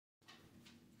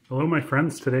Hello my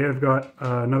friends, today I've got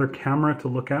another camera to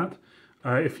look at.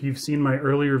 If you've seen my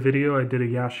earlier video, I did a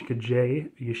Yashica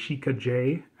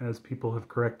J, as people have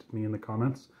corrected me in the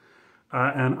comments.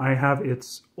 And I have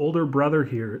its older brother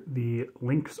here, the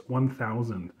Lynx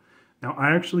 1000. Now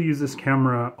I actually use this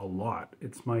camera a lot.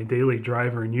 It's my daily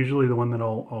driver and usually the one that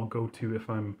I'll go to if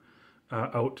I'm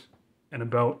out and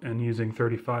about and using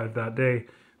 35 that day.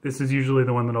 This is usually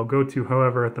the one that I'll go to.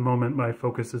 However, at the moment my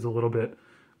focus is a little bit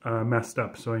messed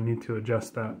up, so I need to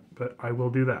adjust that, but I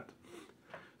will do that.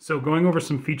 So going over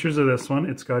some features of this one,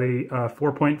 it's got a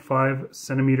 4.5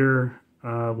 centimeter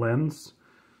lens,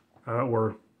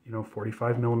 or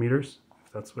 45 millimeters,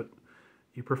 if that's what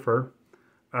you prefer.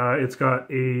 It's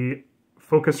got a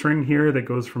focus ring here that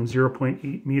goes from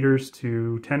 0.8 meters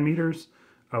to 10 meters,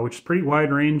 which is pretty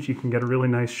wide range. You can get a really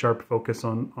nice sharp focus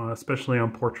on, especially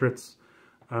on portraits.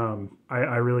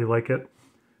 I really like it.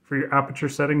 For your aperture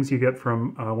settings, you get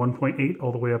from 1.8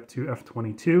 all the way up to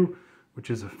f/22, which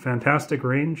is a fantastic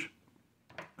range.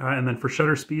 And then for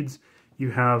shutter speeds,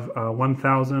 you have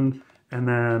 1000, and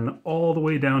then all the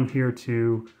way down here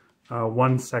to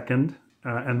 1 second,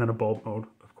 and then a bulb mode,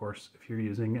 of course, if you're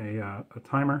using a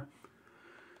timer.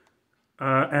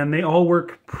 And they all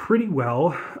work pretty well.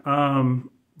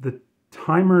 The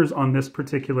timers on this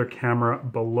particular camera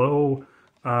below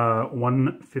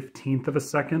 1/15 of a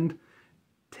second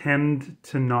tend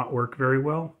to not work very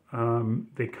well.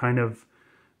 They kind of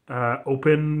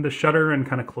open the shutter and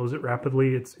kind of close it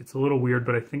rapidly. It's a little weird,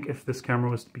 but I think if this camera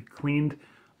was to be cleaned,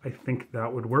 I think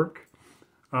that would work.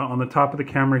 On the top of the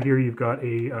camera here, you've got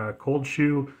a cold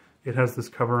shoe. It has this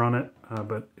cover on it,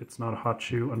 but it's not a hot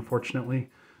shoe, unfortunately.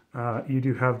 You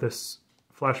do have this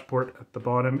flash port at the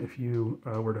bottom if you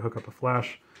were to hook up a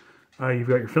flash. You've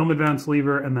got your film advance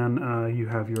lever, and then you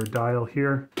have your dial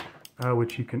here,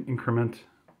 which you can increment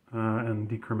and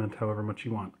decrement however much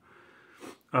you want.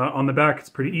 On the back, it's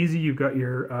pretty easy. You've got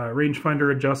your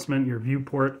rangefinder adjustment, your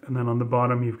viewport, and then on the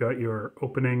bottom, you've got your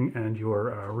opening and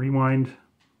your rewind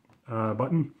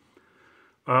button.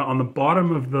 On the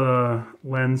bottom of the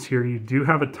lens here, you do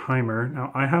have a timer.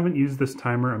 Now, I haven't used this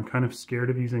timer. I'm kind of scared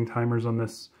of using timers on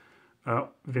this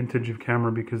vintage of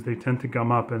camera because they tend to gum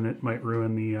up and it might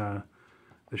ruin the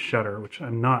shutter, which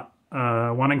I'm not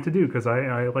wanting to do because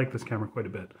I like this camera quite a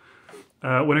bit.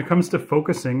 When it comes to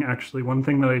focusing, actually, one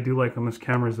thing that I do like on this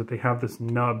camera is that they have this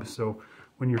nub, so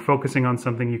when you're focusing on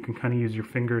something, you can kind of use your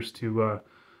fingers to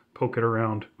poke it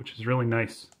around, which is really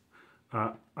nice.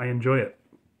 I enjoy it.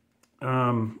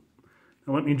 Now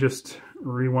let me just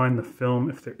rewind the film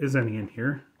if there is any in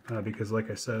here, because like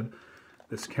I said,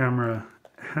 this camera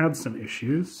had some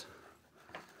issues,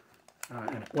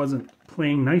 and it wasn't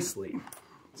playing nicely.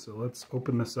 So let's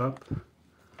open this up.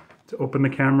 To open the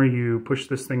camera, you push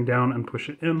this thing down and push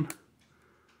it in,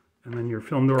 and then your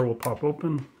film door will pop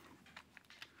open.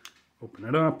 Open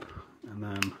it up, and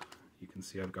then you can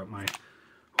see I've got my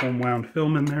home wound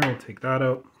film in there. We'll take that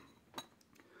out.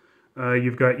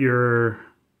 You've got your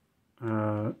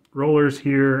rollers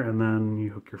here, and then you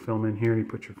hook your film in here. You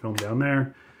put your film down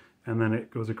there, and then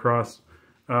it goes across.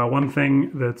 One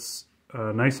thing that's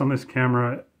nice on this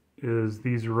camera is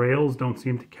these rails don't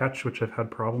seem to catch, which I've had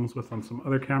problems with on some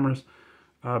other cameras,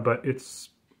 but it's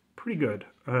pretty good.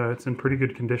 It's in pretty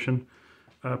good condition.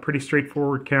 Pretty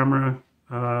straightforward camera.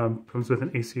 Comes with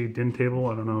an ACA DIN table.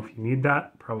 I don't know if you need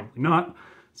that. Probably not,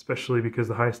 especially because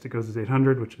the highest it goes is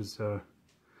 800, which is,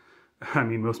 I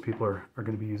mean, most people are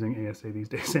going to be using ASA these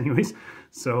days anyways.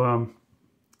 So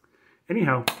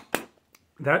anyhow,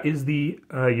 that is the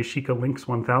Yashica Lynx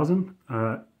 1000.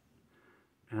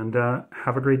 And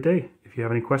have a great day. If you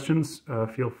have any questions,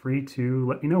 feel free to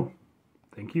let me know.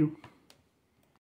 Thank you.